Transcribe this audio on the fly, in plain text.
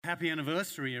happy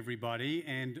anniversary, everybody.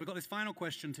 And we've got this final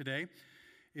question today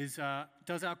is,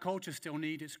 does our culture still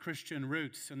need its Christian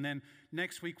roots? And then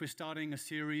next week we're starting a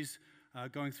series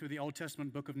going through the Old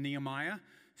Testament book of Nehemiah.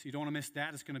 So you don't want to miss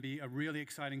that. It's going to be a really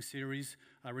exciting series,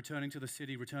 returning to the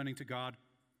city, returning to God.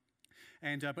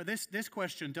 And but this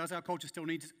question, does our culture still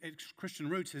need its Christian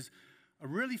roots, is a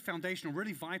really foundational,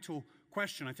 really vital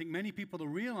question. I think many people are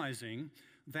realizing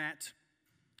that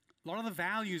a lot of the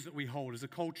values that we hold as a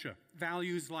culture,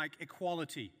 values like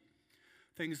equality,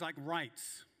 things like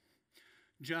rights,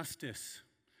 justice,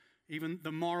 even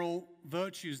the moral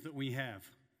virtues that we have,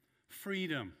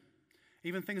 freedom,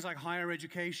 even things like higher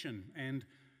education and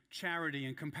charity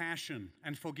and compassion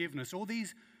and forgiveness, all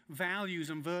these values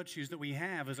and virtues that we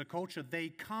have as a culture,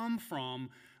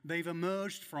 they've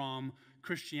emerged from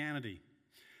Christianity.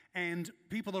 And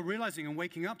people are realizing and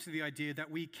waking up to the idea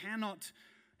that we cannot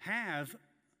have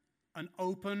an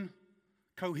open,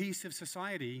 cohesive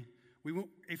society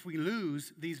if we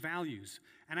lose these values.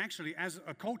 And actually, as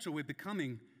a culture, we're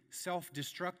becoming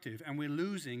self-destructive and we're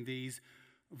losing these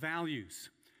values.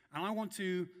 And I want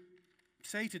to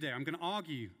say today, I'm going to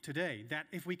argue today, that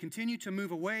if we continue to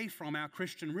move away from our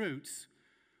Christian roots,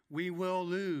 we will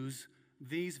lose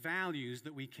these values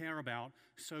that we care about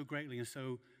so greatly and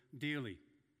so dearly.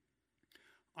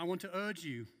 I want to urge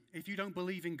you, if you don't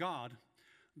believe in God,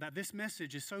 that this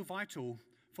message is so vital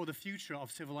for the future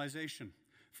of civilization,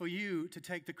 for you to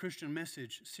take the Christian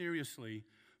message seriously,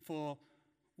 for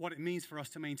what it means for us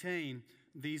to maintain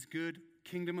these good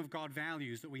kingdom of God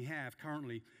values that we have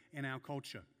currently in our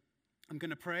culture. I'm going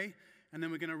to pray, and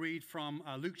then we're going to read from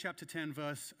Luke chapter 10,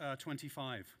 verse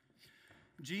 25.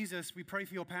 Jesus, we pray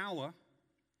for your power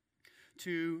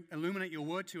to illuminate your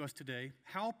word to us today.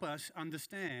 Help us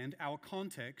understand our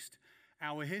context,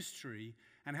 our history,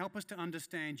 and help us to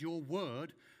understand your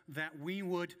word, that we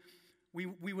would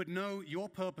know your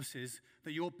purposes,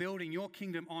 that you're building your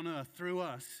kingdom on earth through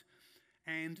us,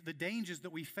 and the dangers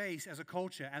that we face as a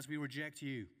culture as we reject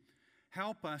you.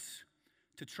 Help us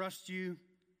to trust you.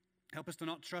 Help us to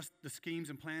not trust the schemes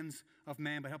and plans of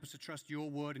man, but help us to trust your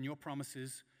word and your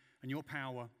promises and your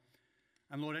power.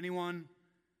 And Lord, anyone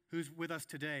who's with us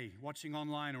today, watching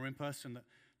online or in person, that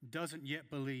doesn't yet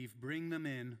believe, bring them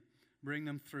in, bring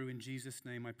them through. In Jesus'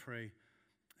 name I pray.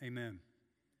 Amen.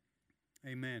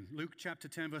 Amen. Luke chapter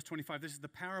 10, verse 25. This is the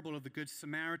parable of the Good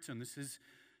Samaritan. This is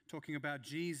talking about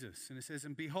Jesus. And it says,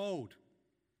 "And behold,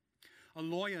 a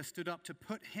lawyer stood up to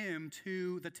put him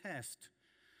to the test,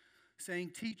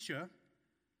 saying, 'Teacher,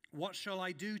 what shall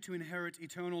I do to inherit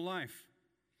eternal life?'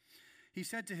 He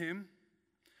said to him,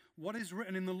 'What is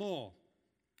written in the law?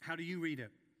 How do you read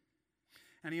it?'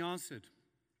 And he answered,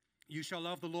 'You shall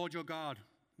love the Lord your God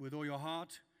with all your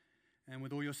heart and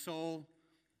with all your soul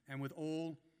and with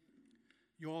all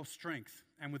your strength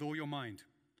and with all your mind,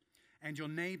 and your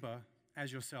neighbor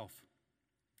as yourself.'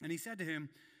 And he said to him,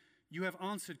 'You have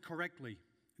answered correctly.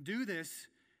 Do this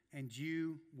and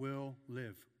you will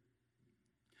live.'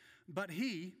 But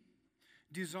he,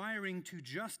 desiring to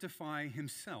justify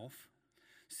himself,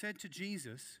 said to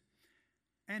Jesus,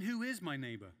 'And who is my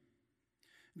neighbor?'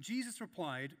 Jesus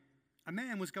replied, 'A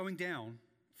man was going down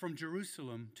from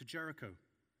Jerusalem to Jericho,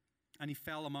 and he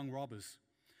fell among robbers,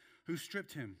 who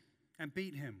stripped him and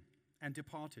beat him and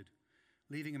departed,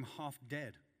 leaving him half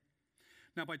dead.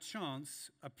 Now by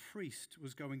chance, a priest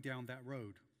was going down that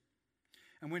road,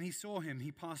 and when he saw him,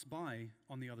 he passed by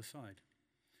on the other side.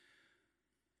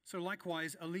 So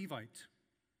likewise, a Levite,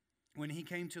 when he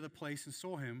came to the place and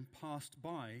saw him, passed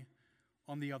by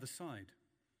on the other side.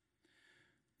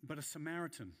 But a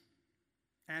Samaritan,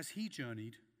 as he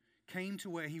journeyed, came to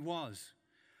where he was,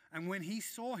 and when he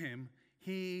saw him,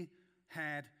 he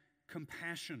had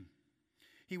compassion.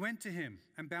 He went to him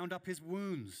and bound up his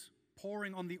wounds,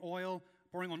 pouring on oil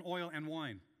and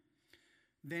wine.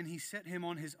 Then he set him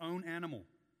on his own animal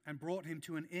and brought him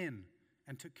to an inn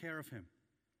and took care of him.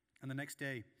 And the next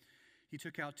day he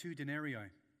took out 2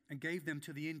 denarii and gave them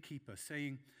to the innkeeper,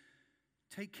 saying,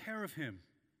 'Take care of him,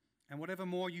 and whatever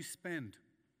more you spend,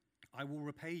 I will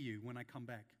repay you when I come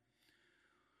back.'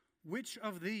 Which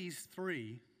of these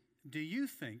 3 do you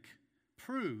think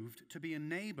proved to be a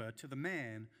neighbor to the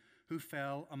man who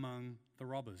fell among the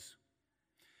robbers?"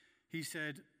 He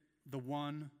said, "The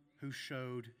one who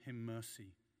showed him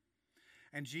mercy."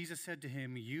 And Jesus said to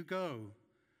him, "You go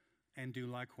and do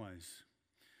likewise."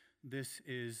 This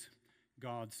is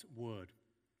God's word.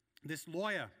 This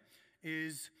lawyer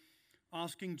is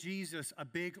asking Jesus a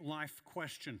big life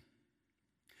question.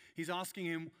 He's asking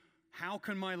him, how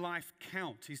can my life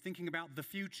count? He's thinking about the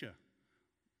future,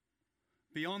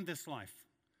 beyond this life,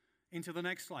 into the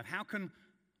next life. How can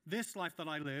this life that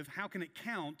I live, how can it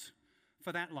count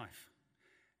for that life?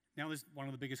 Now, there's one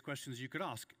of the biggest questions you could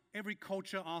ask. Every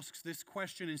culture asks this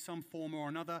question in some form or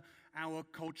another. Our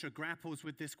culture grapples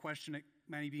with this question. It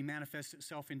maybe manifests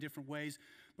itself in different ways,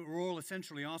 but we're all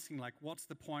essentially asking, like, what's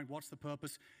the point? What's the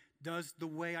purpose? Does the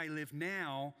way I live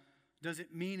now, does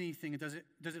it mean anything? Does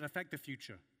it affect the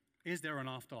future? Is there an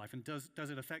afterlife? And does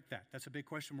it affect that? That's a big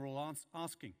question we're all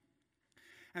asking.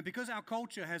 And because our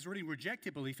culture has really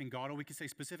rejected belief in God, or we could say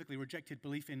specifically rejected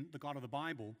belief in the God of the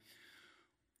Bible,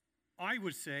 I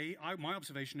would say, my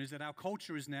observation is that our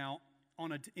culture is now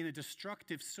in a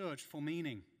destructive search for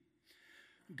meaning.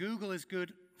 Google is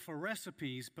good for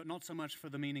recipes, but not so much for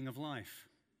the meaning of life.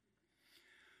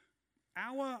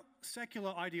 Our secular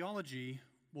ideology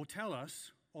will tell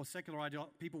us, or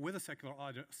people with a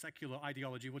secular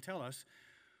ideology will tell us,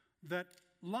 that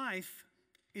life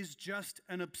is just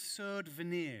an absurd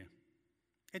veneer.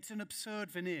 It's an absurd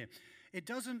veneer. It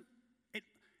doesn't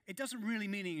really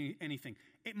mean anything.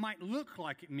 It might look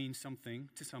like it means something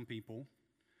to some people,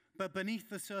 but beneath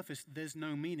the surface, there's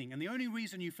no meaning. And the only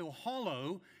reason you feel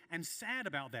hollow and sad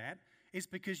about that is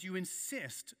because you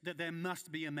insist that there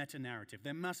must be a meta-narrative.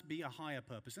 There must be a higher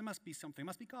purpose. There must be something. There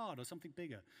must be God or something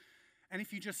bigger. And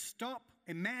if you just stop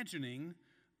imagining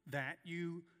that,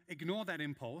 you ignore that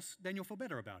impulse, then you'll feel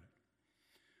better about it.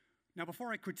 Now,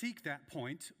 before I critique that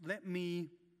point, let me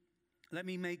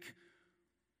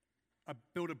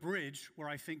build a bridge where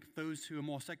I think those who are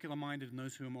more secular-minded and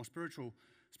those who are more spiritually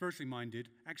minded,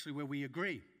 actually where we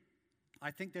agree.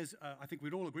 I think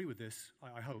we'd all agree with this,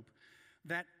 I hope,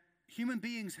 that human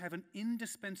beings have an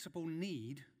indispensable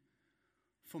need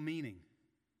for meaning.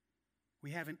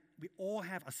 We all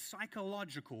have a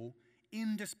psychological,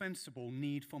 indispensable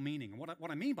need for meaning. And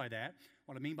what I mean by that,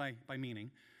 what I mean by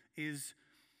meaning, is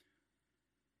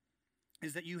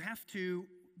that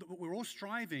we're all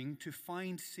striving to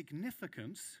find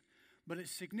significance, but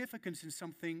it's significance in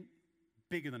something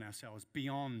bigger than ourselves,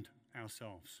 beyond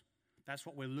ourselves. That's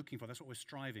what we're looking for. That's what we're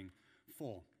striving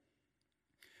for.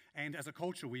 And as a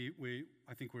culture,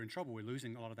 I think we're in trouble. We're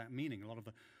losing a lot of that meaning. A lot of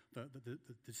the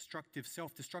destructive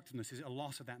self-destructiveness is a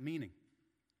loss of that meaning.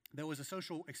 There was a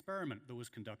social experiment that was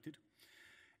conducted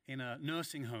in a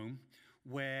nursing home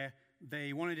where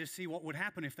they wanted to see what would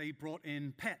happen if they brought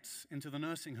in pets into the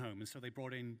nursing home. And so they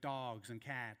brought in dogs and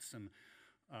cats and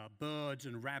birds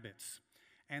and rabbits.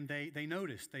 And they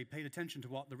noticed, they paid attention to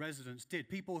what the residents did.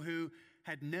 People who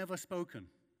had never spoken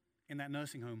in that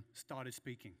nursing home started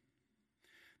speaking.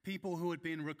 People who had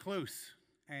been recluse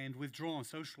and withdrawn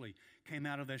socially came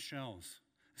out of their shells,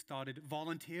 started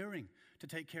volunteering to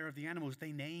take care of the animals.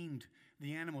 They named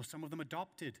the animals. Some of them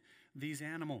adopted these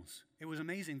animals. It was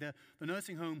amazing. The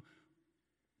nursing home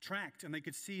tracked, and they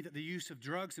could see that the use of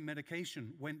drugs and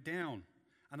medication went down,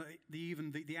 and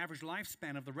even the average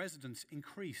lifespan of the residents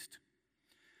increased.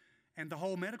 And the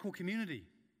whole medical community,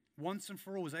 once and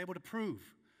for all, was able to prove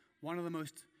one of the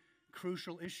most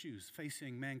crucial issues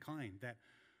facing mankind, that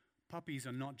puppies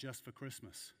are not just for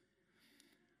Christmas.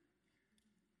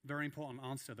 Very important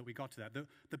answer that we got to that.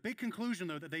 The big conclusion,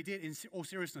 though, that they did, in all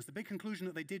seriousness, the big conclusion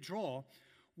that they did draw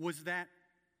was that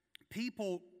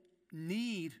people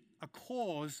need a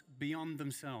cause beyond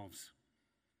themselves.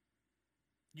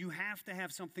 You have to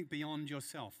have something beyond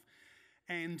yourself.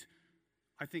 And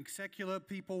I think secular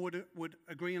people would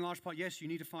agree in large part, yes, you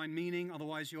need to find meaning,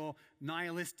 otherwise you're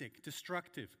nihilistic,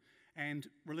 destructive. And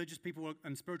religious people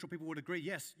and spiritual people would agree,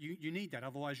 yes, you need that,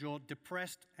 otherwise you're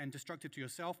depressed and destructive to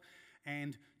yourself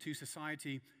and to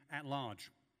society at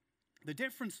large. The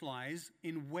difference lies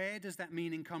in where does that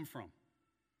meaning come from?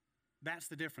 That's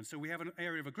the difference. So we have an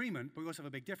area of agreement, but we also have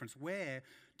a big difference. Where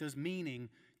does meaning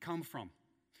come from?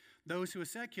 Those who are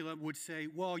secular would say,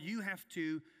 well, you have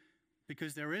to,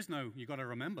 because you've got to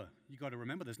remember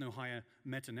there's no higher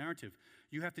meta-narrative.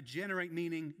 You have to generate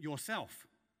meaning yourself.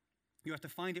 You have to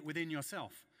find it within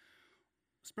yourself.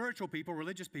 Spiritual people,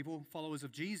 religious people, followers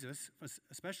of Jesus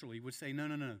especially, would say,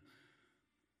 no.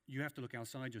 You have to look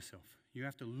outside yourself. You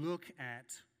have to look at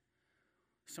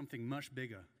something much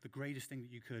bigger, the greatest thing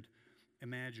that you could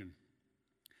imagine.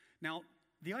 Now,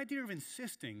 the idea of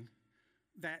insisting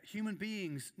that human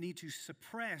beings need to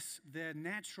suppress their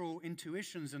natural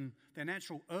intuitions and their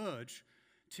natural urge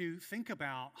to think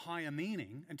about higher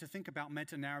meaning and to think about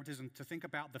meta-narratives and to think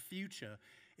about the future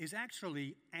is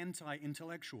actually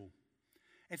anti-intellectual.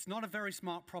 It's not a very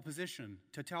smart proposition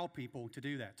to tell people to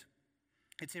do that.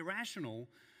 It's irrational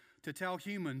to tell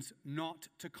humans not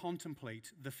to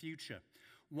contemplate the future.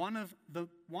 One of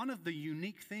the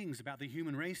unique things about the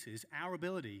human race is our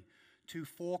ability to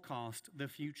forecast the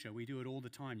future. We do it all the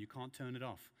time. You can't turn it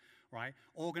off, right?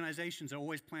 Organizations are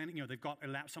always planning,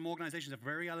 some organizations have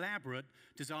very elaborate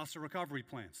disaster recovery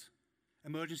plans.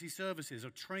 emergency services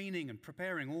are training and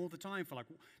preparing all the time for like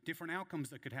different outcomes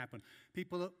that could happen.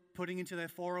 People are putting into their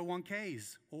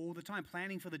 401ks all the time,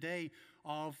 planning for the day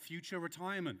of future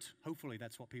retirement. Hopefully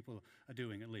that's what people are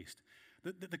doing at least.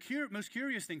 The most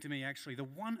curious thing to me, actually, the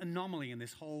one anomaly in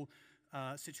this whole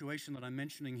situation that I'm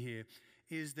mentioning here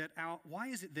is that why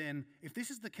is it then, if this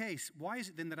is the case, why is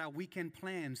it then that our weekend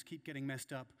plans keep getting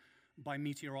messed up by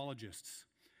meteorologists?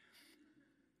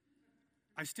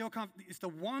 I still can't, it's the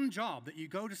one job that you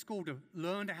go to school to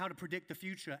learn how to predict the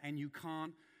future and you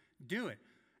can't do it.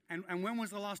 And when was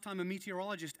the last time a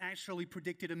meteorologist actually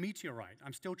predicted a meteorite?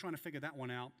 I'm still trying to figure that one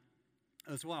out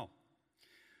as well.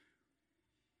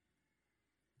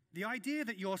 The idea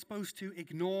that you're supposed to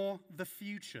ignore the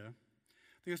future,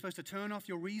 that you're supposed to turn off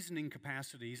your reasoning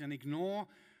capacities and ignore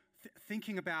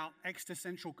thinking about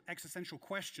existential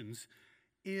questions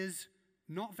is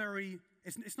not very,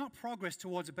 it's not progress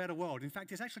towards a better world. In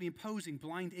fact, it's actually imposing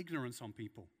blind ignorance on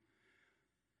people.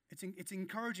 It's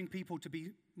encouraging people to be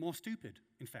more stupid,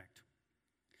 in fact.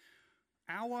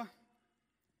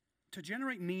 To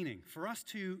generate meaning, for us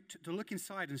to look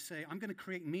inside and say, I'm going to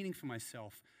create meaning for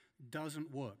myself,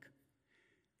 doesn't work.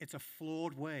 It's a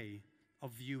flawed way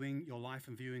of viewing your life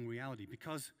and viewing reality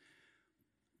because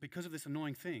of this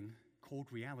annoying thing called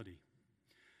reality.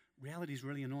 Reality is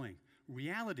really annoying.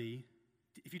 Reality,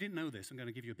 if you didn't know this, I'm going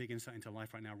to give you a big insight into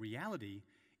life right now. Reality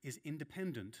is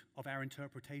independent of our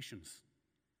interpretations.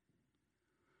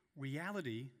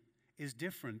 Reality is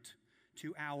different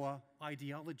to our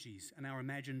ideologies and our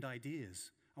imagined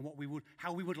ideas and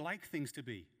how we would like things to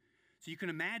be. So you can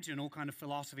imagine all kind of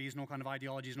philosophies and all kind of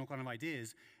ideologies and all kind of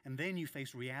ideas, and then you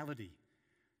face reality,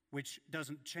 which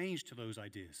doesn't change to those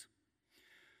ideas.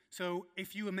 So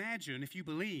if you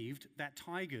believed that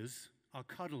tigers are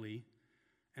cuddly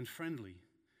and friendly,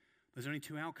 there's only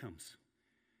two outcomes.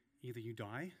 Either you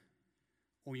die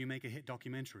or you make a hit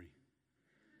documentary.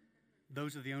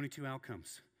 Those are the only two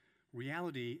outcomes.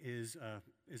 Reality is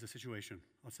a situation,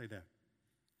 I'll say that.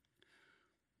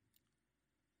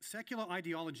 Secular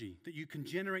ideology that you can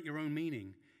generate your own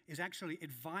meaning is actually,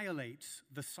 it violates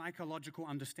the psychological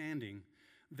understanding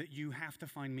that you have to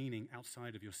find meaning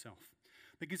outside of yourself.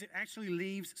 Because it actually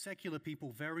leaves secular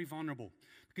people very vulnerable.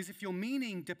 Because if your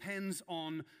meaning depends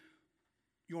on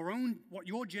what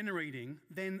you're generating,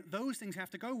 then those things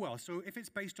have to go well. So if it's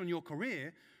based on your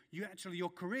career, your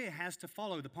career has to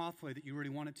follow the pathway that you really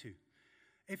want it to.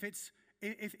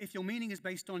 If your meaning is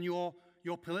based on your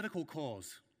political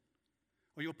cause,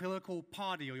 or your political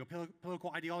party, or your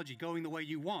political ideology going the way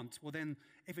you want, well then,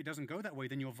 if it doesn't go that way,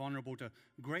 then you're vulnerable to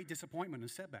great disappointment and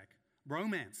setback.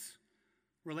 Romance,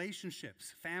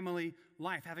 relationships, family,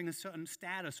 life, having a certain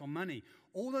status or money,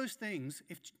 all those things,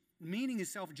 if meaning is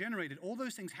self-generated, all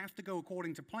those things have to go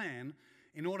according to plan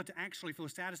in order to actually feel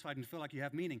satisfied and feel like you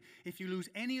have meaning. If you lose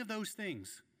any of those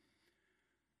things,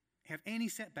 have any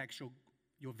setbacks,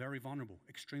 you're very vulnerable,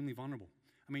 extremely vulnerable.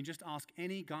 I mean, just ask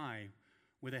any guy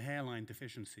with a hairline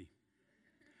deficiency.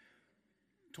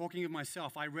 Talking of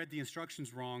myself, I read the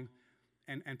instructions wrong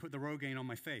and put the Rogaine on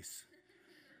my face.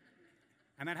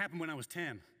 And that happened when I was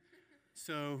 10.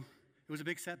 So it was a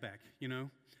big setback, you know.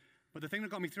 But the thing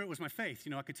that got me through it was my faith.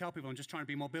 You know, I could tell people I'm just trying to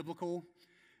be more biblical,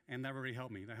 and that really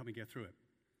helped me. That helped me get through it.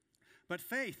 But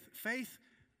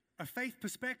a faith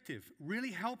perspective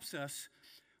really helps us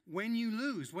when you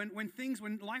lose, when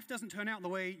life doesn't turn out the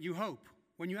way you hope,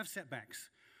 when you have setbacks.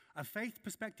 A faith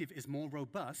perspective is more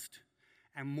robust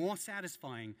and more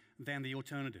satisfying than the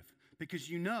alternative. Because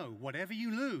you know, whatever you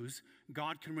lose,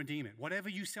 God can redeem it. Whatever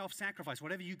you self-sacrifice,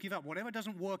 whatever you give up, whatever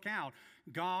doesn't work out,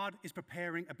 God is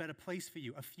preparing a better place for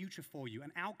you, a future for you,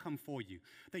 an outcome for you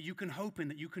that you can hope in,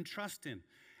 that you can trust in.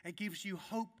 It gives you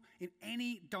hope in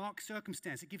any dark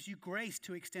circumstance. It gives you grace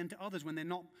to extend to others when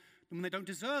they don't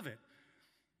deserve it.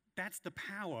 That's the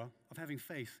power of having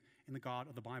faith in the God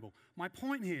of the Bible. My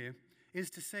point here is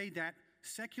to say that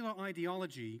secular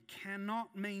ideology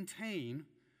cannot maintain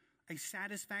a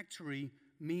satisfactory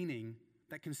meaning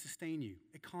that can sustain you.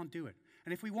 It can't do it.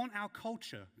 And if we want our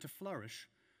culture to flourish,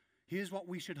 here's what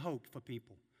we should hope for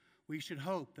people. We should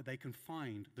hope that they can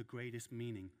find the greatest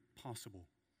meaning possible,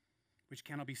 which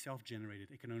cannot be self-generated.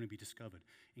 It can only be discovered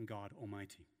in God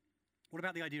Almighty. What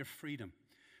about the idea of freedom?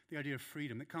 The idea of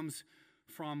freedom that comes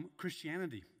from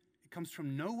Christianity. It comes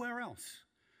from nowhere else.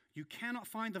 You cannot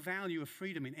find the value of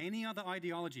freedom in any other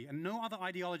ideology, and no other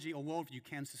ideology or worldview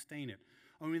can sustain it.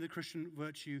 Only the Christian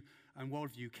virtue and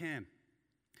worldview can.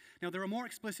 Now, there are more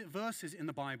explicit verses in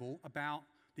the Bible about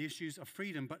the issues of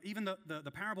freedom, but even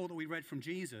the parable that we read from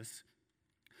Jesus,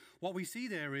 what we see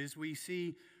there is we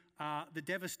see the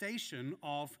devastation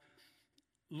of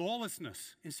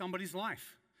lawlessness in somebody's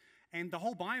life. And the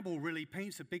whole Bible really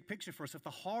paints a big picture for us of the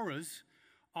horrors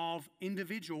of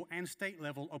individual and state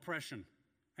level oppression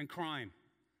and crime,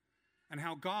 and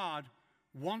how God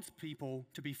wants people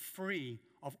to be free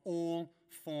of all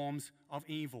forms of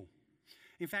evil.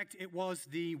 In fact, it was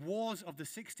the wars of the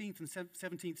 16th and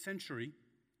 17th century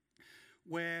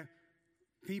where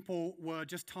people were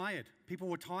just tired. People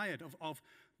were tired of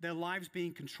their lives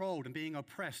being controlled and being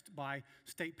oppressed by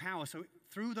state power. So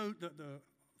through the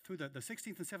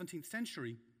 16th and 17th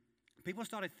century, people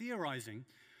started theorizing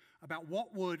about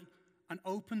what would an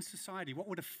open society, what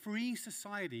would a free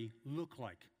society look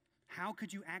like? How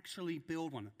could you actually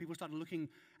build one? People started looking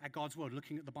at God's word,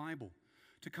 looking at the Bible,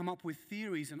 to come up with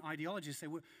theories and ideologies. Say,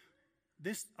 well,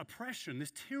 this oppression,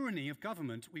 this tyranny of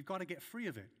government, we've got to get free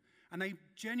of it. And they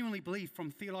genuinely believe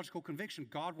from theological conviction,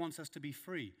 God wants us to be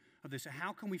free of this. So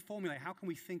how can we formulate, how can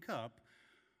we think up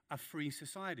a free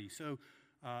society? So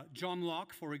John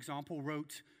Locke, for example,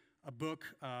 wrote a book,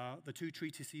 The Two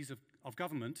Treatises of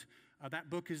Government. That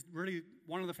book is really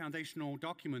one of the foundational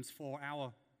documents for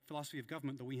our philosophy of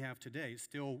government that we have today. It's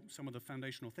still some of the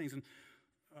foundational things and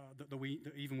that we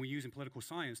use in political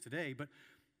science today. But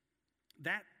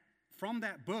from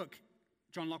that book,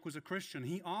 John Locke was a Christian.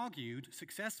 He argued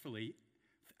successfully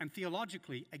and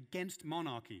theologically against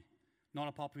monarchy. Not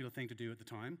a popular thing to do at the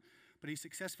time, but he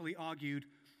successfully argued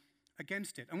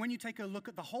against it. And when you take a look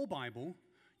at the whole Bible,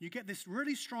 you get this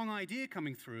really strong idea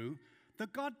coming through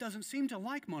that God doesn't seem to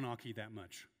like monarchy that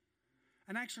much,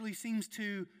 and actually seems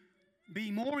to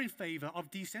be more in favor of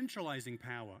decentralizing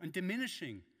power and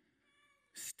diminishing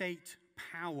state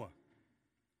power.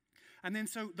 And then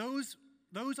so those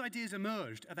ideas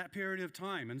emerged at that period of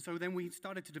time. And so then we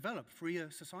started to develop freer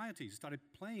societies, started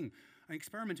playing and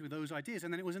experimenting with those ideas.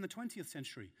 And then it was in the 20th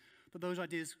century that those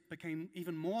ideas became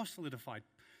even more solidified,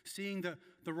 seeing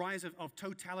the rise of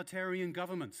totalitarian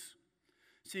governments,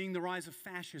 seeing the rise of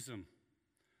fascism,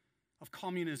 of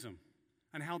communism,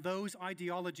 and how those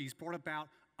ideologies brought about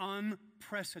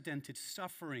unprecedented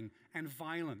suffering and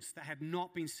violence that had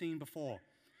not been seen before.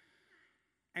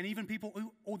 And even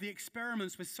or the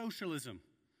experiments with socialism.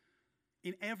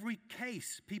 In every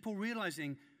case, people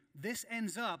realizing this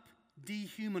ends up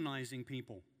dehumanizing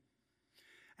people.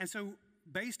 And so,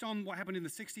 based on what happened in the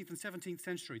 16th and 17th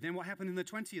century, then what happened in the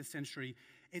 20th century,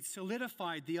 it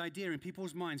solidified the idea in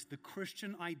people's minds, the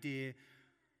Christian idea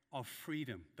of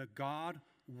freedom, that God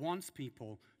wants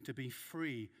people to be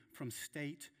free from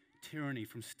state tyranny,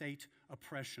 from state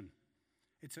oppression.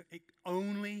 It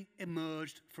only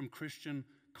emerged from Christian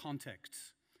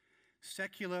contexts.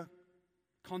 Secular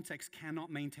context cannot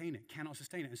maintain it, cannot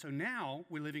sustain it. And so now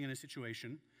we're living in a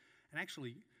situation, and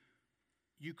actually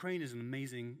Ukraine is an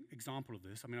amazing example of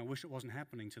this. I mean, I wish it wasn't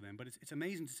happening to them, but it's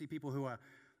amazing to see people who are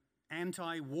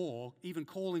anti-war even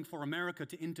calling for America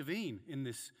to intervene in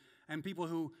this, and people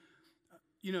who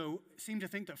seem to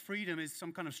think that freedom is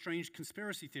some kind of strange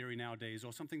conspiracy theory nowadays,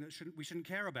 or something that we shouldn't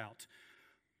care about,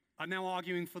 are now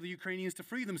arguing for the Ukrainians to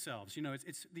free themselves.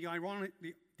 It's the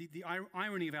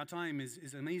irony of our time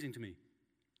is amazing to me.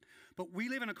 But we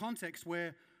live in a context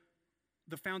where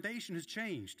the foundation has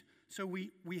changed. So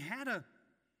we had a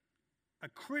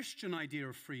Christian idea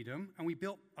of freedom, and we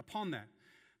built upon that.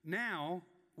 Now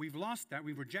we've lost that.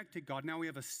 We've rejected God. Now we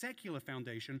have a secular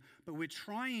foundation, but we're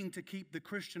trying to keep the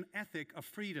Christian ethic of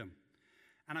freedom.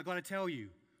 And I've got to tell you,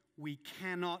 we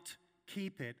cannot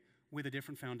keep it with a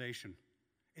different foundation.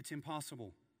 It's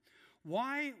impossible.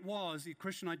 Why was the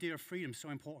Christian idea of freedom so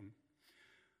important?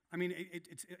 I mean,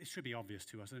 it should be obvious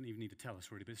to us. I don't even need to tell us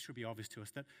really, but it should be obvious to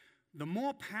us that the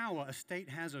more power a state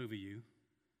has over you,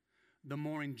 the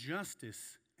more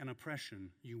injustice and oppression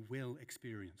you will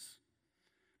experience.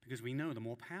 Because we know the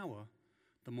more power,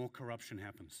 the more corruption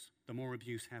happens, the more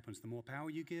abuse happens. The more power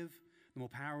you give, the more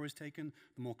power is taken,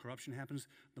 the more corruption happens,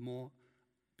 the more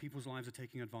people's lives are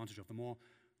taken advantage of, the more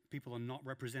people are not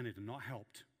represented and not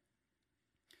helped.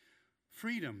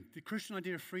 Freedom, the Christian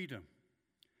idea of freedom,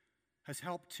 has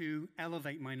helped to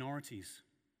elevate minorities.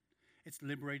 It's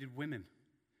liberated women.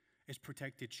 It's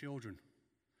protected children.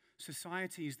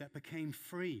 Societies that became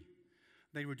free,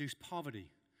 they reduce poverty.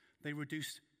 They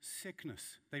reduce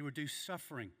sickness. They reduce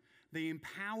suffering. They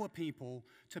empower people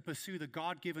to pursue the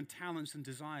God-given talents and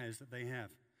desires that they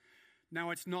have.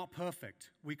 Now, it's not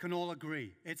perfect. We can all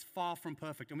agree. It's far from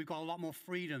perfect. And we've got a lot more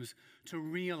freedoms to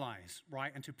realize,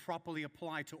 right, and to properly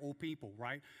apply to all people,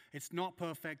 right? It's not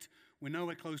perfect. We're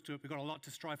nowhere close to it. We've got a lot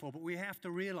to strive for. But we have to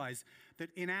realize that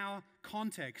in our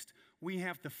context, we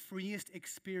have the freest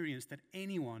experience that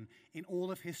anyone in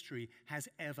all of history has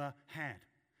ever had.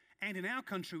 And in our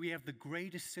country, we have the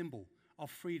greatest symbol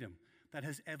of freedom that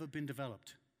has ever been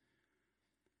developed: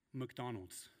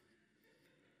 McDonald's.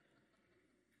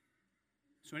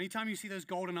 So anytime you see those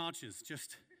golden arches,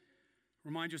 just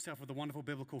remind yourself of the wonderful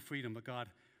biblical freedom that God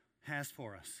has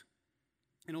for us.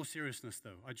 In all seriousness,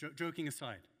 though, joking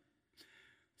aside,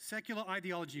 secular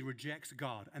ideology rejects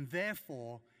God, and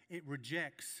therefore it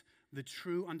rejects the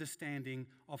true understanding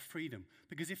of freedom.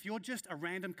 Because if you're just a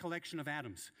random collection of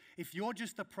atoms, if you're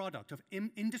just the product of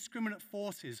indiscriminate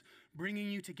forces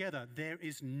bringing you together, there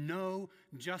is no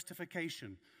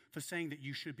justification for saying that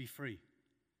you should be free.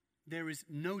 There is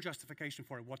no justification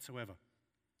for it whatsoever.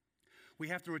 We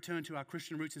have to return to our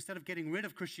Christian roots. Instead of getting rid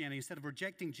of Christianity, instead of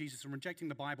rejecting Jesus and rejecting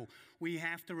the Bible, we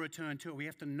have to return to it. We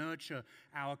have to nurture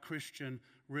our Christian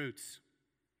roots.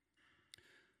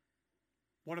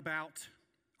 What about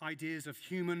ideas of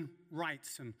human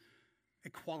rights and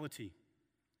equality?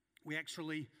 We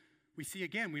see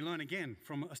again, we learn again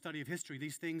from a study of history,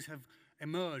 these things have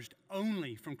emerged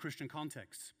only from Christian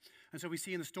contexts. And so we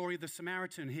see in the story of the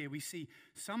Samaritan here, we see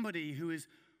somebody who is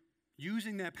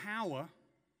using their power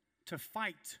to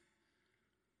fight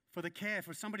for the care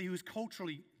for somebody who is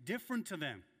culturally different to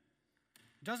them,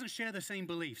 doesn't share the same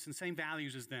beliefs and same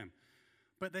values as them.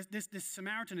 But this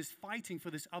Samaritan is fighting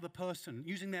for this other person,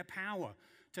 using their power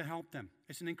to help them.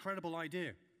 It's an incredible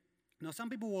idea. Now, some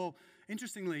people will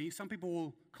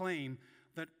claim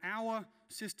that our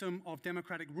system of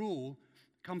democratic rule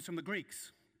comes from the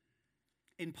Greeks.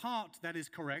 In part, that is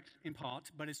correct, in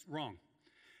part, but it's wrong.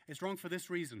 It's wrong for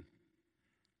this reason,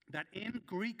 that in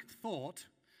Greek thought,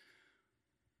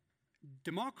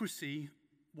 democracy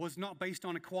was not based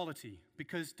on equality,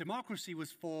 because democracy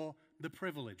was for the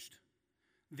privileged,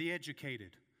 the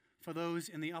educated, for those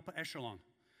in the upper echelon.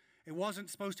 It wasn't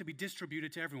supposed to be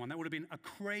distributed to everyone. That would have been a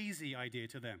crazy idea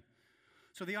to them.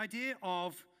 So the idea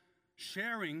of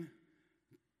sharing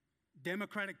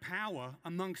democratic power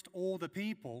amongst all the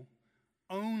people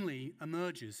only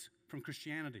emerges from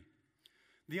Christianity.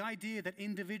 The idea that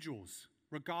individuals,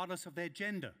 regardless of their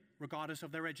gender, regardless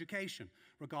of their education,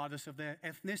 regardless of their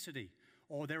ethnicity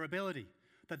or their ability,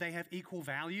 that they have equal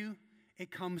value, it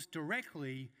comes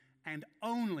directly and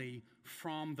only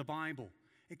from the Bible.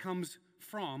 It comes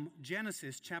from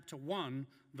Genesis chapter 1,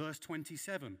 verse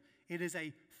 27. It is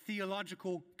a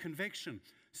theological conviction.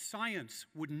 Science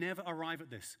would never arrive at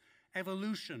this.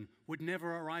 Evolution would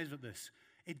never arrive at this.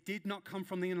 It did not come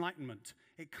from the Enlightenment.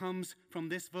 It comes from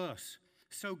this verse.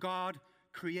 So God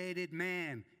created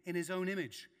man in his own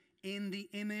image. In the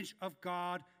image of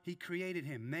God, he created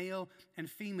him. Male and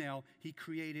female, he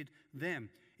created them.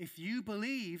 If you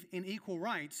believe in equal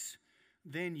rights,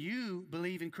 then you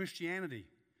believe in Christianity.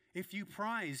 If you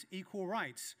prize equal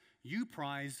rights, you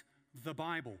prize the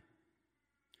Bible.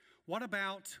 What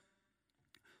about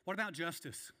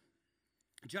justice?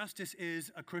 Justice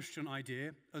is a Christian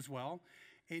idea as well.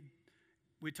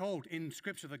 We're told in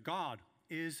Scripture that God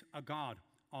is a God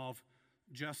of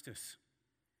justice.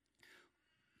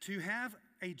 To have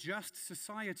a just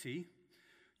society,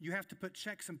 you have to put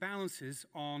checks and balances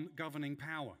on governing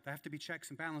power. There have to be checks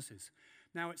and balances.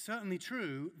 Now, it's certainly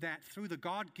true that through the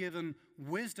God-given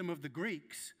wisdom of the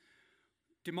Greeks,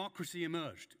 democracy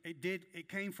emerged. It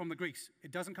came from the Greeks.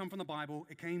 It doesn't come from the Bible.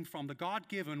 It came from the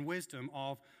God-given wisdom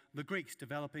of the Greeks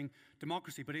developing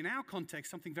democracy. But in our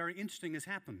context, something very interesting has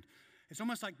happened. It's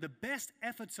almost like the best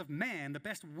efforts of man, the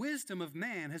best wisdom of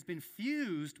man has been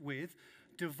fused with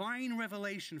divine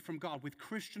revelation from God, with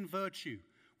Christian virtue,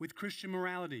 with Christian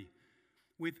morality,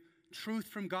 with truth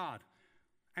from God.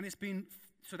 And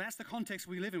so that's the context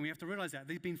we live in. We have to realize that.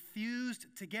 They've been fused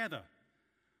together,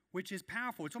 which is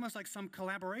powerful. It's almost like some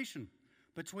collaboration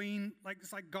between,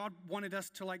 it's like God wanted us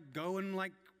to go and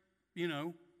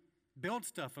build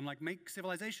stuff and make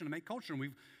civilization and make culture. And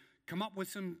we've come up with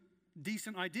some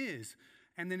decent ideas.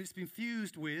 And then it's been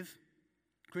fused with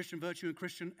Christian virtue and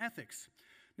Christian ethics.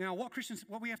 Now, what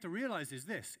we have to realize is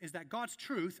this, is that God's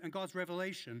truth and God's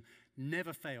revelation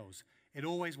never fails. It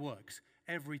always works,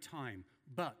 every time.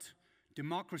 But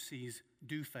democracies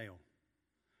do fail.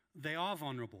 They are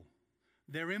vulnerable.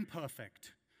 They're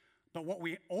imperfect. But what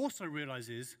we also realize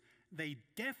is they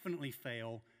definitely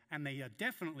fail and they are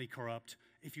definitely corrupt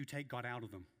if you take God out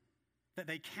of them. That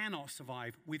they cannot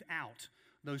survive without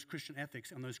those Christian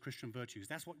ethics and those Christian virtues.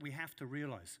 That's what we have to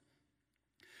realize.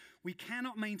 We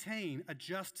cannot maintain a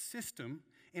just system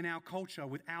in our culture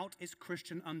without its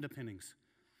Christian underpinnings.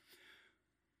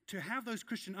 To have those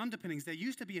Christian underpinnings, there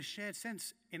used to be a shared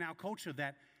sense in our culture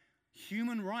that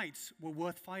human rights were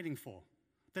worth fighting for,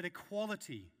 that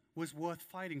equality was worth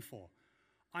fighting for.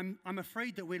 I'm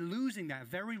afraid that we're losing that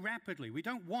very rapidly. We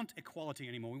don't want equality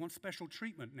anymore. We want special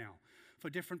treatment now for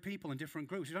different people and different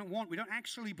groups. We don't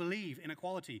actually believe in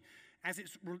equality as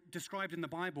it's described in the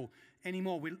Bible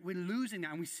anymore. We're losing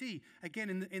that. And we see,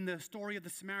 again, in the story of the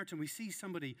Samaritan, we see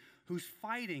somebody who's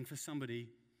fighting for somebody,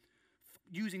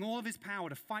 using all of his power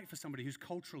to fight for somebody who's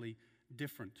culturally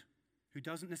different, who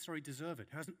doesn't necessarily deserve it,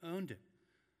 who hasn't earned it.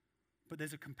 But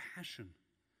there's a compassion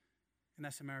in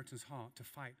that Samaritan's heart to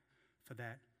fight for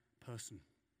that person.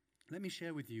 Let me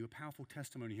share with you a powerful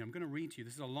testimony here. I'm going to read to you.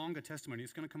 This is a longer testimony.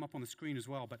 It's going to come up on the screen as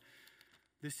well. But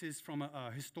this is from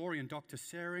a historian, Dr.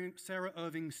 Sarah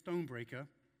Irving Stonebreaker.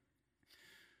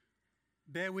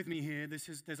 Bear with me here.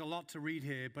 There's a lot to read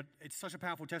here, but it's such a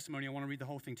powerful testimony. I want to read the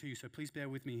whole thing to you, so please bear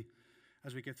with me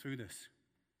as we get through this.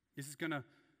 This is going to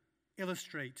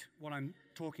illustrate what I'm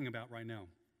talking about right now.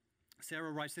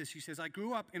 Sarah writes this. She says, I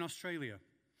grew up in Australia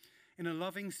in a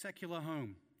loving secular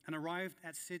home and arrived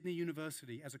at Sydney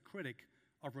University as a critic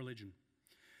of religion.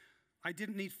 I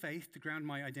didn't need faith to ground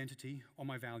my identity or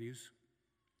my values.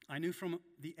 I knew from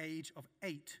the age of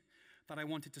 8 that I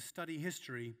wanted to study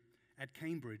history at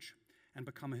Cambridge and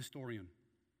become a historian.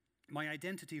 My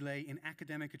identity lay in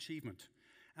academic achievement,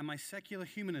 and my secular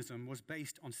humanism was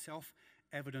based on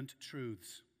self-evident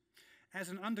truths. As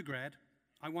an undergrad,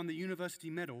 I won the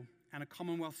University Medal and a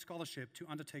Commonwealth Scholarship to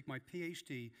undertake my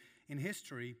PhD in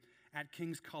history at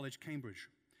King's College, Cambridge.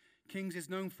 King's is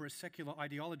known for its secular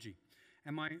ideology,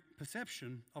 and my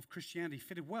perception of Christianity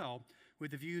fitted well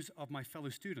with the views of my fellow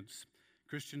students.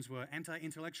 Christians were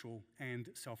anti-intellectual and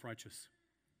self-righteous.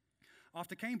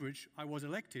 After Cambridge, I was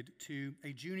elected to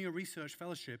a junior research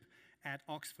fellowship at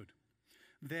Oxford.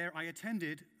 There, I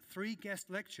attended 3 guest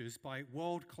lectures by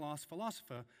world-class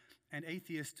philosopher and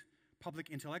atheist public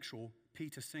intellectual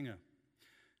Peter Singer.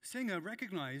 Singer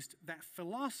recognized that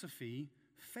philosophy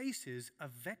faces a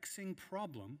vexing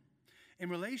problem in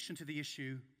relation to the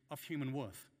issue of human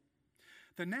worth.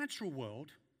 The natural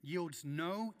world yields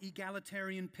no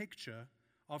egalitarian picture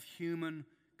of human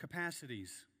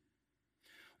capacities.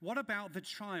 What about the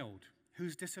child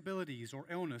whose disabilities or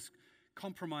illness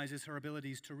compromises her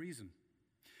abilities to reason?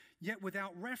 Yet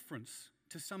without reference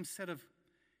to some set of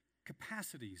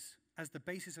capacities as the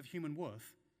basis of human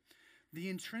worth, the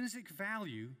intrinsic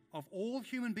value of all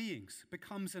human beings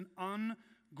becomes an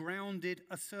ungrounded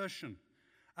assertion,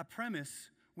 a premise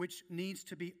which needs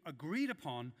to be agreed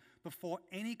upon before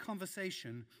any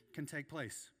conversation can take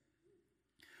place.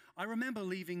 I remember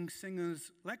leaving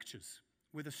Singer's lectures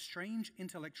with a strange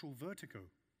intellectual vertigo.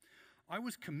 I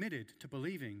was committed to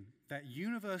believing that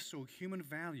universal human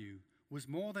value was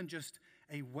more than just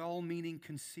a well-meaning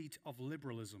conceit of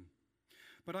liberalism.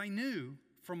 But I knew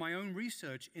from my own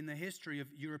research in the history of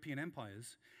European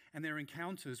empires and their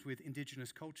encounters with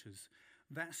indigenous cultures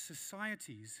that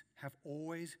societies have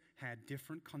always had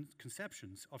different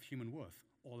conceptions of human worth,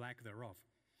 or lack thereof.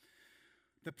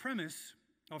 The premise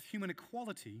of human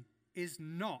equality is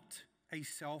not a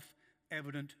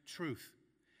self-evident truth.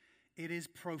 It is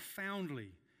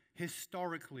profoundly,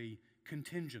 historically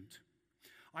contingent.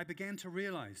 I began to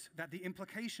realize that the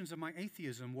implications of my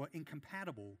atheism were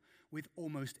incompatible with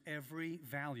almost every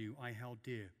value I held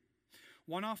dear.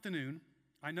 One afternoon,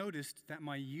 I noticed that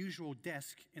my usual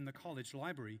desk in the college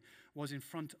library was in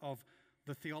front of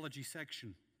the theology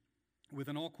section. With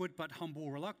an awkward but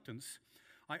humble reluctance,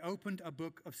 I opened a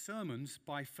book of sermons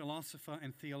by philosopher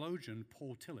and theologian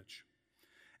Paul Tillich.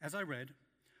 As I read,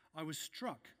 I was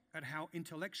struck at how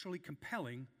intellectually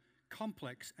compelling,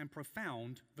 complex, and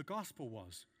profound the gospel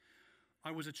was.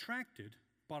 I was attracted,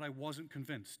 but I wasn't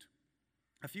convinced.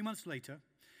 A few months later,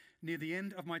 near the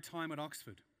end of my time at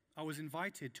Oxford, I was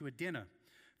invited to a dinner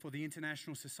for the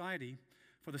International Society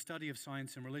for the Study of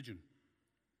Science and Religion.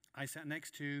 I sat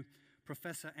next to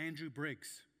Professor Andrew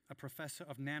Briggs, a professor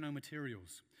of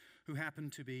nanomaterials, who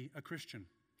happened to be a Christian.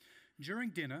 During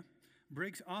dinner,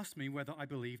 Briggs asked me whether I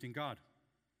believed in God.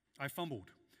 I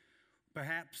fumbled.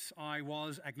 Perhaps I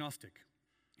was agnostic.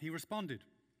 He responded,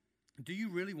 "Do you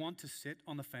really want to sit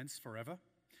on the fence forever?"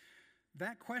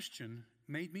 That question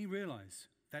made me realize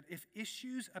that if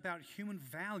issues about human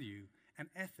value and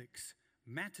ethics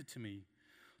mattered to me,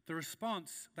 the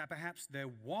response that perhaps there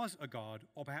was a God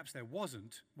or perhaps there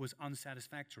wasn't was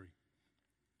unsatisfactory.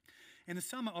 In the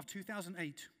summer of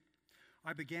 2008,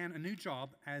 I began a new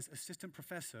job as assistant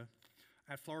professor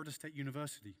at Florida State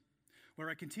University, where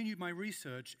I continued my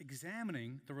research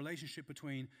examining the relationship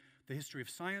between the history of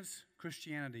science,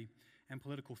 Christianity, and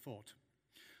political thought.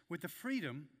 With the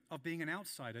freedom of being an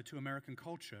outsider to American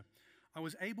culture, I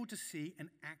was able to see an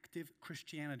active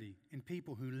Christianity in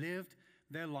people who lived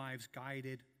their lives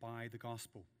guided by the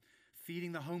gospel,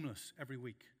 feeding the homeless every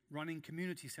week, running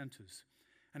community centers,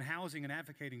 and housing and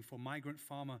advocating for migrant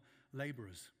farmer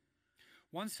laborers.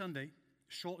 One Sunday,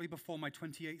 shortly before my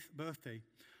 28th birthday,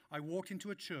 I walked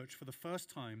into a church for the first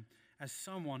time as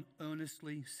someone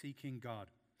earnestly seeking God.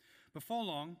 Before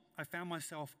long, I found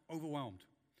myself overwhelmed.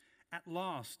 At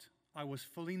last, I was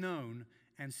fully known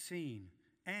and seen,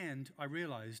 and I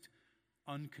realized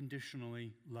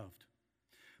unconditionally loved.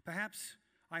 Perhaps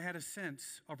I had a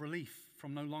sense of relief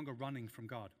from no longer running from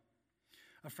God.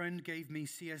 A friend gave me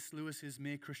C.S. Lewis's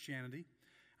Mere Christianity,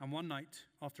 and one night,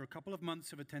 after a couple of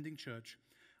months of attending church,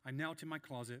 I knelt in my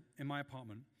closet in my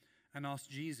apartment and asked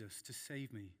Jesus to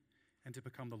save me and to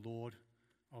become the Lord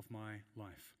of my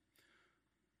life.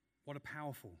 What a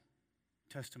powerful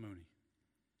testimony.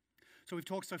 So we've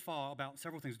talked so far about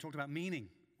several things. We've talked about meaning,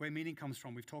 where meaning comes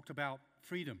from. We've talked about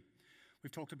freedom.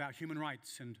 We've talked about human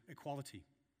rights and equality.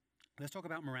 Let's talk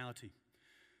about morality.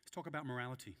 Let's talk about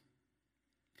morality.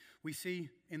 We see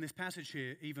in this passage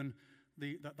here even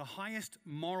the highest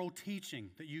moral teaching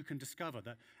that you can discover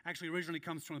that actually originally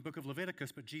comes from the book of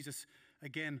Leviticus, but Jesus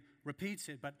again repeats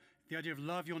it, but the idea of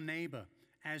love your neighbor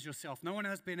as yourself. No one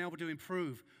has been able to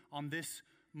improve on this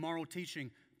moral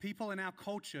teaching. People in our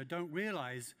culture don't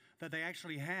realize that they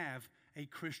actually have a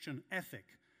Christian ethic.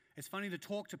 It's funny to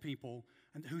talk to people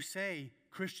who say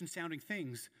Christian-sounding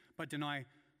things but deny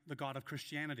the God of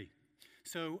Christianity.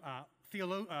 So,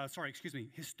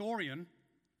 historian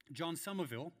John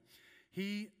Somerville,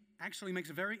 he actually makes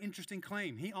a very interesting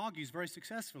claim. He argues very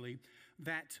successfully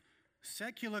that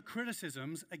secular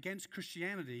criticisms against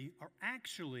Christianity are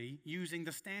actually using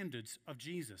the standards of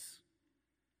Jesus.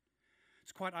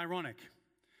 It's quite ironic.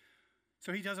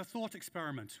 So he does a thought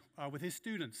experiment with his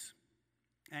students,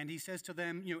 and he says to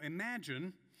them,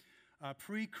 imagine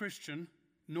pre-Christian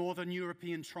Northern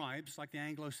European tribes like the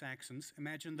Anglo-Saxons.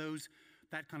 Imagine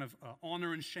that kind of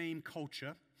honor and shame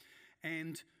culture.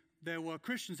 And there were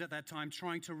Christians at that time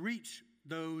trying to reach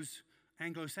those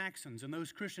Anglo-Saxons, and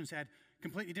those Christians had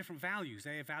completely different values.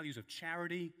 They had values of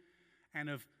charity and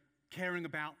of caring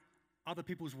about other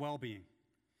people's well-being.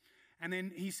 And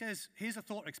then he says, here's a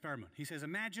thought experiment. He says,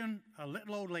 imagine a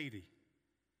little old lady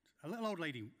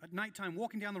at nighttime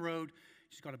walking down the road.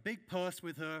 She's got a big purse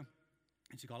with her,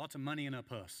 and she's got lots of money in her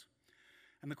purse.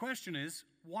 And the question is,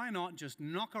 why not just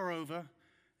knock her over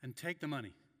and take the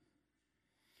money?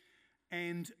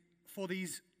 And for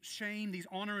these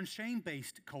honor and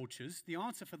shame-based cultures, the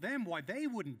answer for them why they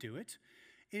wouldn't do it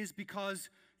is because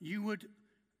you would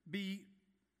be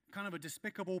kind of a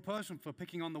despicable person for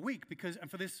picking on the weak, and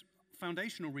for this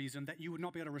foundational reason that you would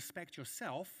not be able to respect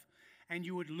yourself, and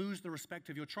you would lose the respect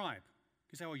of your tribe.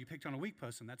 You say, oh, you picked on a weak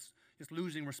person. That's just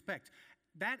losing respect.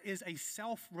 That is a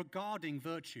self-regarding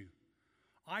virtue.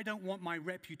 I don't want my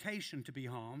reputation to be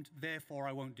harmed, therefore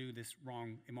I won't do this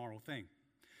wrong, immoral thing.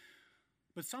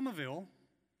 But Somerville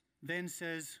then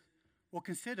says, well,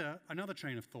 consider another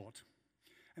train of thought.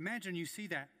 Imagine you see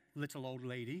that little old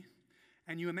lady,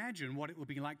 and you imagine what it would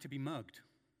be like to be mugged.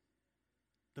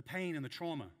 The pain and the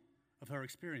trauma of her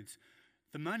experience.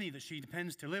 The money that she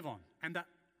depends to live on, and the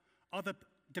other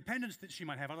dependents that she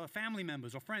might have, other family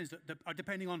members or friends that are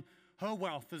depending on her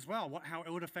wealth as well, how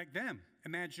it would affect them.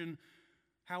 Imagine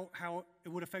how it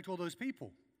would affect all those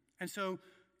people. And so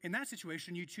in that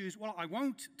situation, you choose, well, I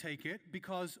won't take it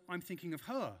because I'm thinking of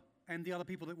her and the other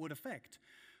people that would affect.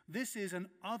 This is an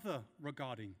other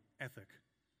regarding ethic.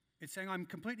 It's saying I'm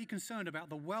completely concerned about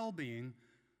the well-being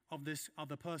of this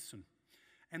other person.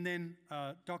 And then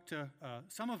Dr.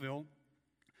 Somerville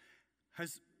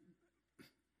has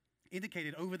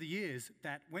indicated over the years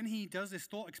that when he does this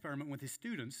thought experiment with his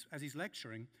students as he's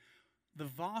lecturing, the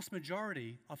vast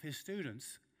majority of his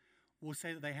students will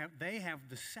say that they have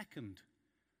the second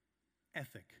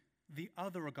ethic, the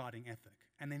other regarding ethic.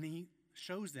 And then he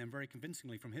shows them very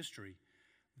convincingly from history,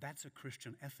 that's a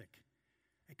Christian ethic.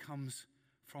 It comes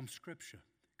from Scripture.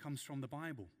 It comes from the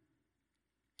Bible.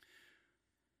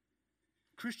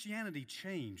 Christianity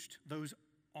changed those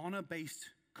honor-based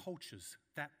cultures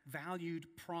that valued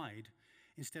pride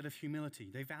instead of humility.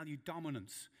 They valued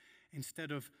dominance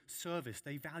instead of service.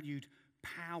 They valued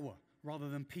power rather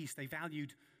than peace. They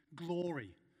valued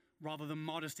glory rather than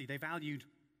modesty. They valued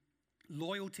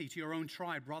loyalty to your own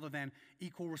tribe rather than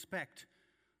equal respect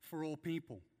for all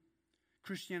people.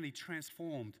 Christianity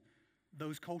transformed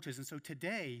those cultures. And so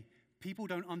today, people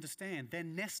don't understand. They're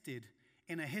nested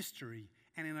in a history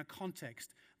and in a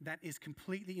context that is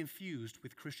completely infused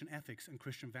with Christian ethics and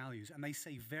Christian values. And they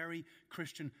say very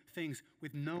Christian things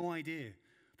with no idea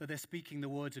that they're speaking the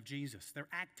words of Jesus. They're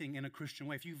acting in a Christian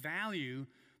way. If you value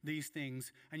these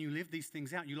things and you live these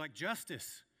things out, you like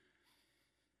justice,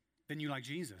 then you like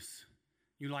Jesus.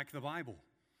 You like the Bible.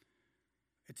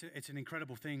 It's an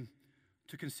incredible thing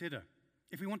to consider.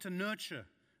 If we want to nurture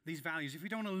these values, if we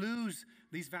don't want to lose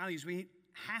these values, we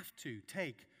have to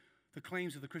take the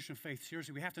claims of the Christian faith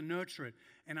seriously. We have to nurture it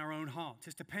in our own hearts.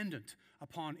 It's dependent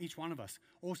upon each one of us,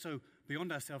 also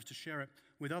beyond ourselves, to share it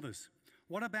with others.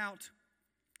 What about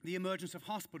the emergence of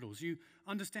hospitals? You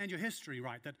understand your history,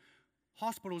 right? That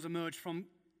hospitals emerged from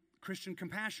Christian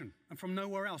compassion and from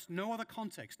nowhere else. No other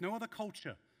context, no other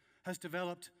culture has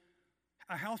developed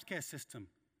a healthcare system,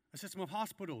 a system of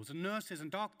hospitals and nurses and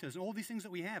doctors and all these things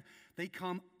that we have. They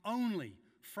come only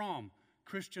from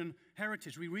Christian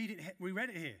heritage. We read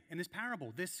it here in this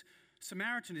parable. This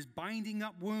Samaritan is binding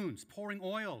up wounds, pouring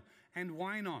oil and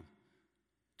wine on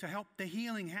to help the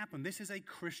healing happen. This is a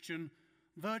Christian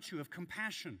virtue of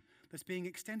compassion that's being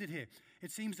extended here.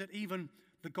 It seems that even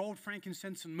the gold,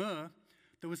 frankincense, and myrrh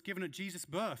that was given at Jesus'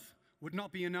 birth would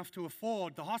not be enough to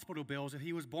afford the hospital bills if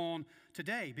he was born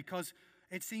today, because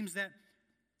it seems that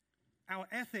our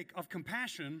ethic of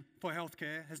compassion for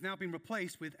healthcare has now been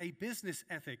replaced with a business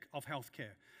ethic of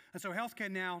healthcare. And so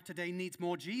healthcare now today needs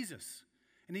more Jesus.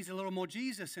 It needs a little more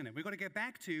Jesus in it. We've got to get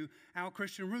back to our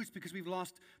Christian roots because we've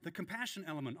lost the compassion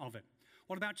element of it.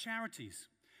 What about charities?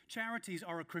 Charities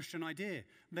are a Christian idea.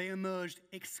 They emerged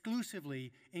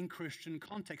exclusively in Christian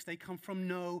context. They come from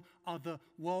no other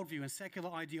worldview, and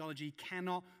secular ideology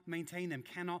cannot maintain them,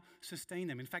 cannot sustain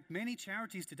them. In fact, many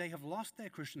charities today have lost their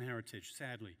Christian heritage,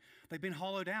 sadly. They've been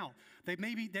hollowed out. They're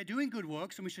doing good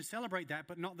works, and we should celebrate that,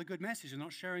 but not the good message. They're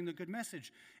not sharing the good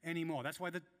message anymore. That's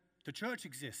why the church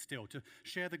exists still, to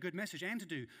share the good message and to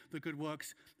do the good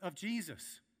works of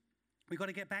Jesus. We've got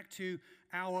to get back to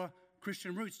our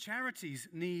Christian roots. Charities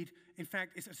need, in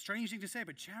fact, it's a strange thing to say,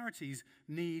 but charities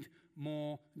need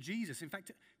more Jesus. In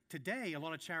fact, today, a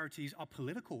lot of charities are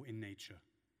political in nature.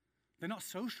 They're not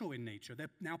social in nature. They're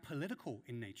now political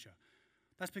in nature.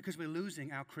 That's because we're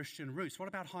losing our Christian roots. What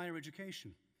about higher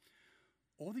education?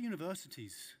 All the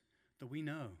universities that we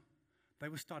know, they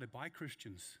were started by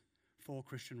Christians for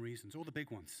Christian reasons. All the big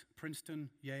ones,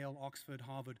 Princeton, Yale, Oxford,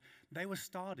 Harvard, they were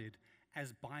started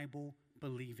as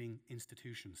Bible-believing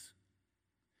institutions.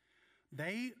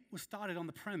 They were started on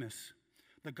the premise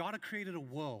that God had created a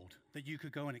world that you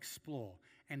could go and explore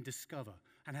and discover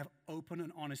and have open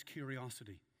and honest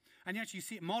curiosity. And yet you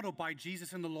see it modeled by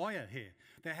Jesus and the lawyer here.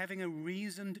 They're having a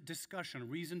reasoned discussion, a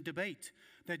reasoned debate.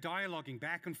 They're dialoguing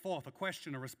back and forth, a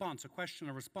question, a response, a question,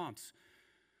 a response.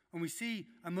 And we see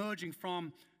emerging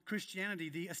from Christianity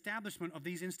the establishment of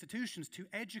these institutions to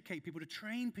educate people, to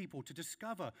train people, to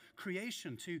discover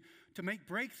creation, to make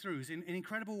breakthroughs in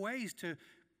incredible ways, to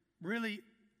really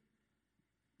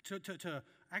to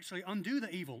actually undo the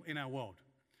evil in our world.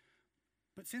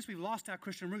 But since we've lost our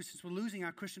Christian roots, since we're losing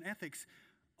our Christian ethics,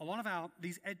 a lot of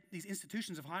these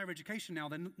institutions of higher education now,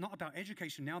 they're not about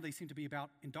education. Now they seem to be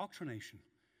about indoctrination.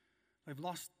 They've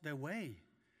lost their way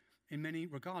in many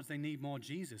regards. They need more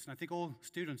Jesus. And I think all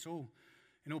students,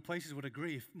 in all places would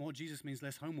agree, if more Jesus means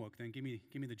less homework, then give me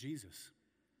the Jesus.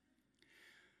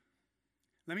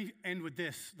 Let me end with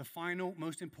this, the final,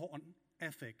 most important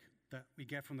ethic that we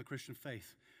get from the Christian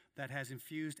faith that has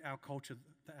infused our culture,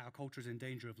 that our culture is in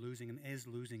danger of losing and is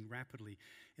losing rapidly,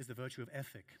 is the virtue of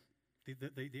ethic,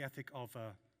 the ethic of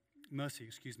mercy,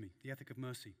 the ethic of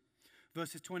mercy.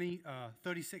 Verses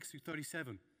 36 through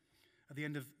 37, at the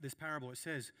end of this parable, it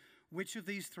says, "Which of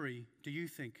these three do you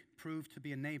think proved to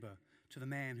be a neighbor to the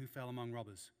man who fell among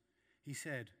robbers?" He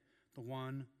said, "The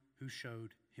one who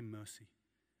showed him mercy."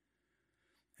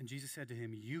 And Jesus said to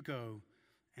him, "You go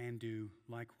and do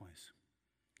likewise."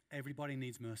 Everybody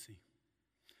needs mercy.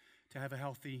 To have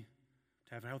healthy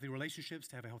relationships,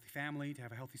 to have a healthy family, to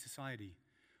have a healthy society,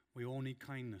 we all need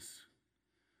kindness.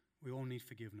 We all need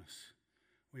forgiveness.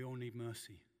 We all need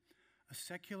mercy. A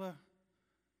secular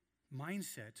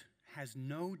mindset has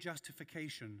no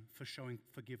justification for showing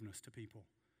forgiveness to people.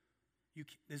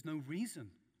 There's no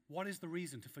reason. What is the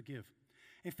reason to forgive?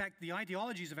 In fact, the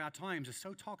ideologies of our times are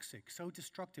so toxic, so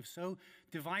destructive, so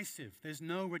divisive. There's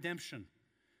no redemption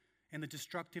in the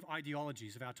destructive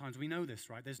ideologies of our times. We know this,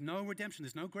 right? There's no redemption.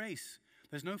 There's no grace.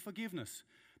 There's no forgiveness.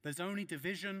 There's only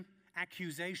division,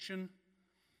 accusation.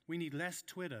 We need less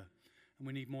Twitter, and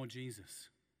we need more Jesus.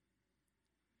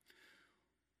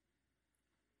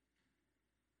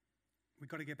 We've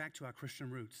got to get back to our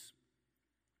Christian roots.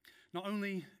 Not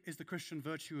only is the Christian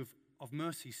virtue of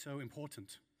mercy so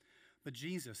important, but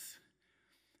Jesus,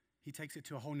 he takes it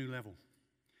to a whole new level.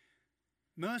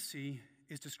 Mercy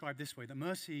is described this way, that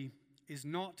mercy is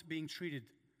not being treated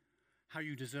how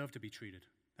you deserve to be treated.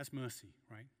 That's mercy,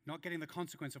 right? Not getting the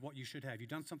consequence of what you should have. You've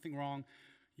done something wrong,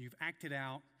 you've acted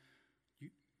out,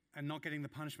 and not getting the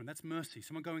punishment. That's mercy.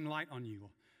 Someone going light on you, or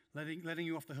letting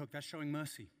you off the hook. That's showing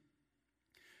mercy.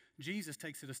 Jesus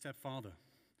takes it a step farther.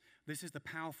 This is the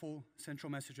powerful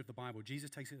central message of the Bible. Jesus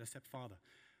takes it a step farther.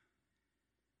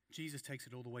 Jesus takes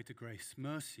it all the way to grace.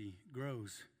 Mercy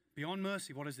grows. Beyond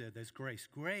mercy, what is there? There's grace.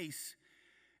 Grace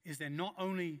is there not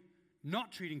only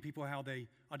not treating people how they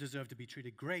are deserved to be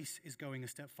treated. Grace is going a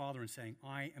step farther and saying,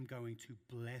 I am going to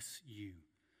bless you.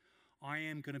 I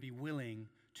am going to be willing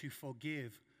to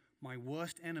forgive my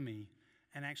worst enemy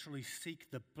and actually seek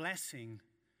the blessing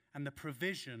and the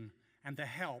provision and the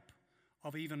help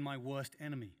of even my worst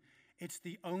enemy. It's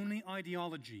the only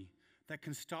ideology that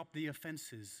can stop the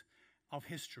offenses of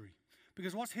history.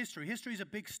 Because what's history? History is a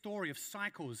big story of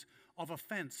cycles of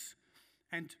offense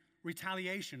and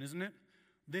retaliation, isn't it?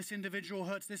 This individual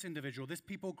hurts this individual. This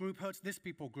people group hurts this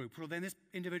people group. Well, then this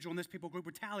individual and this people group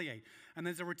retaliate. And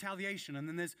there's a retaliation.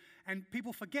 And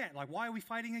people forget, like, why are we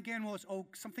fighting again? Well,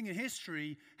 something in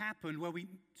history happened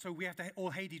so we have to all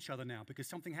hate each other now because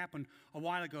something happened a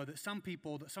while ago that some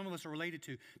people, that some of us are related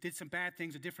to, did some bad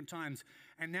things at different times.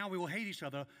 And now we will hate each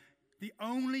other. The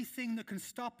only thing that can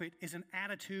stop it is an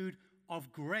attitude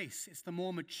of grace. It's the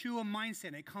more mature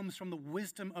mindset. It comes from the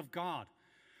wisdom of God.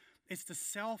 It's the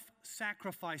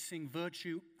self-sacrificing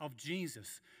virtue of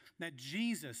Jesus, that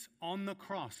Jesus on the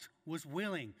cross was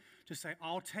willing to say,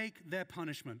 I'll take their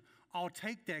punishment, I'll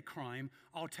take their crime,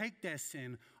 I'll take their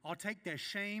sin, I'll take their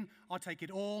shame, I'll take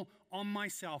it all on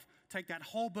myself, take that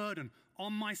whole burden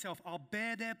on myself. I'll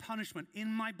bear their punishment in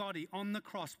my body on the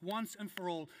cross once and for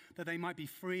all, that they might be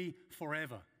free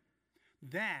forever.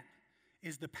 That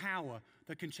is the power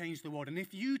that can change the world. And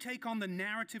if you take on the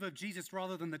narrative of Jesus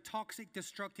rather than the toxic,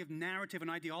 destructive narrative and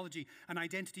ideology and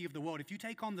identity of the world, if you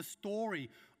take on the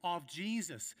story of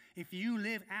Jesus, if you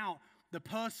live out the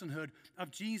personhood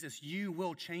of Jesus, you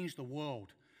will change the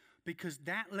world. Because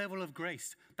that level of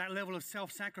grace, that level of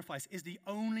self-sacrifice is the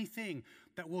only thing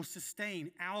that will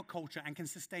sustain our culture and can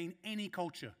sustain any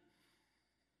culture.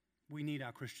 We need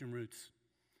our Christian roots.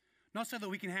 Not so that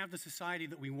we can have the society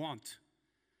that we want,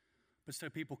 but so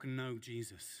people can know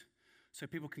Jesus, so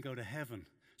people can go to heaven,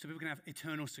 so people can have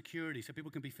eternal security, so people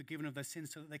can be forgiven of their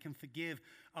sins, so that they can forgive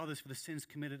others for the sins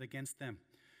committed against them.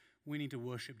 We need to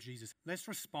worship Jesus. Let's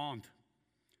respond.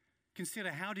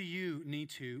 Consider, how do you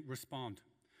need to respond?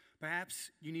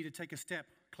 Perhaps you need to take a step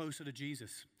closer to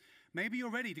Jesus. Maybe you're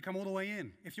ready to come all the way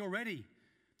in. If you're ready,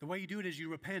 the way you do it is you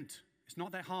repent. It's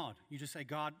not that hard. You just say,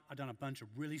 God, I've done a bunch of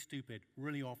really stupid,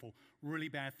 really awful, really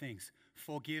bad things.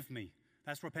 Forgive me.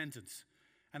 That's repentance.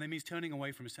 And that means turning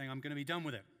away from it, saying, I'm going to be done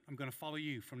with it. I'm going to follow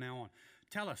you from now on.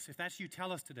 Tell us. If that's you,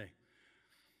 tell us today.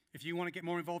 If you want to get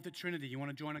more involved at Trinity, you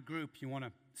want to join a group, you want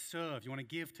to serve, you want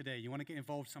to give today, you want to get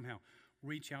involved somehow,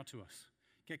 reach out to us.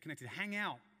 Get connected. Hang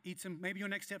out. Eat some. Maybe your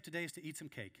next step today is to eat some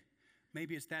cake.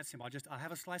 Maybe it's that simple. I'll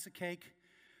have a slice of cake,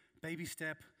 baby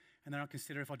step, and then I'll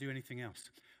consider if I'll do anything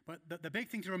else. But the big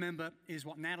thing to remember is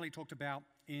what Natalie talked about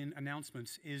in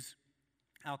announcements is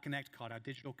our Connect card, our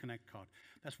digital Connect card.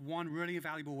 That's one really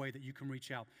valuable way that you can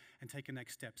reach out and take a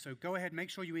next step. So go ahead,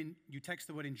 make sure you text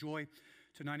the word enjoy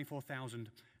to 94,000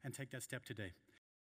 and take that step today.